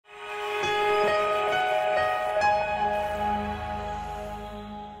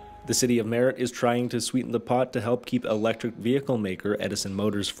The City of Merritt is trying to sweeten the pot to help keep electric vehicle maker Edison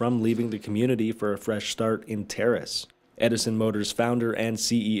Motors from leaving the community for a fresh start in Terrace. Edison Motors founder and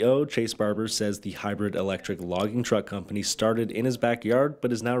CEO Chase Barber says the hybrid electric logging truck company started in his backyard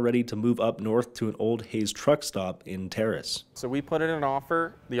but is now ready to move up north to an old Hayes truck stop in Terrace. So we put in an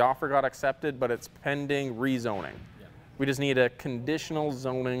offer. The offer got accepted, but it's pending rezoning. We just need a conditional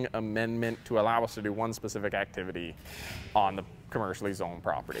zoning amendment to allow us to do one specific activity on the commercially zoned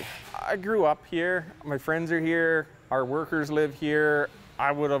property. I grew up here, my friends are here, our workers live here.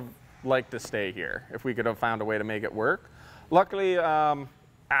 I would have liked to stay here if we could have found a way to make it work. Luckily,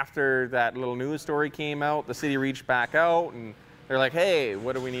 after that little news story came out, the city reached back out and they're like, hey,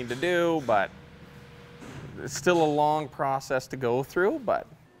 what do we need to do? But it's still a long process to go through, but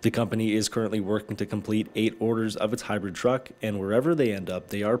the company is currently working to complete 8 orders of its hybrid truck, and wherever they end up,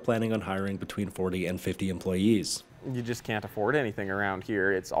 they are planning on hiring between 40 and 50 employees. You just can't afford anything around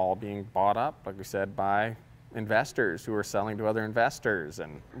here. It's all being bought up, like we said, by investors who are selling to other investors.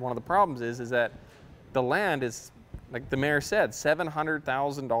 And one of the problems is that the land is, like the mayor said,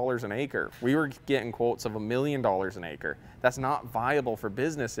 $700,000 an acre. We were getting quotes of $1 million an acre. That's not viable for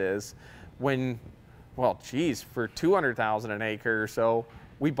businesses when, well, geez, for $200,000 an acre or so,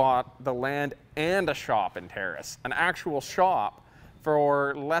 we bought the land and a shop in Terrace, an actual shop,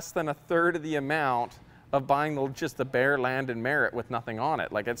 for less than a third of the amount of buying just the bare land in Merritt with nothing on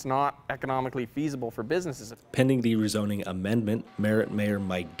it. Like, it's not economically feasible for businesses. Pending the rezoning amendment, Merritt Mayor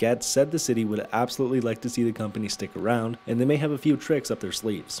Mike Getz said the city would absolutely like to see the company stick around, and they may have a few tricks up their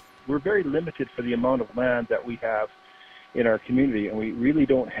sleeves. We're very limited for the amount of land that we have in our community, and we really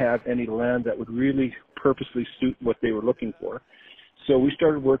don't have any land that would really purposely suit what they were looking for. So we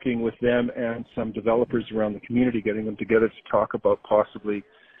started working with them and some developers around the community, getting them together to talk about possibly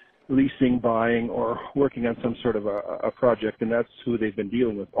leasing, buying, or working on some sort of a project, and that's who they've been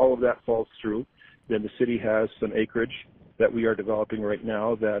dealing with. All of that falls through. Then the city has some acreage that we are developing right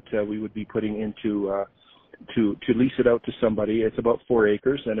now that we would be putting into to lease it out to somebody. It's about 4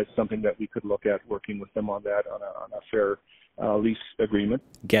 acres, and it's something that we could look at working with them on that on a fair lease agreement.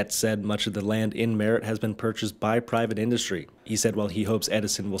 Getz said much of the land in Merritt has been purchased by private industry. He said while he hopes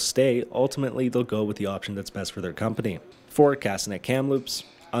Edison will stay, ultimately they'll go with the option that's best for their company. For Castanet Kamloops,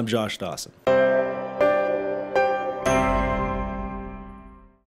 I'm Josh Dawson.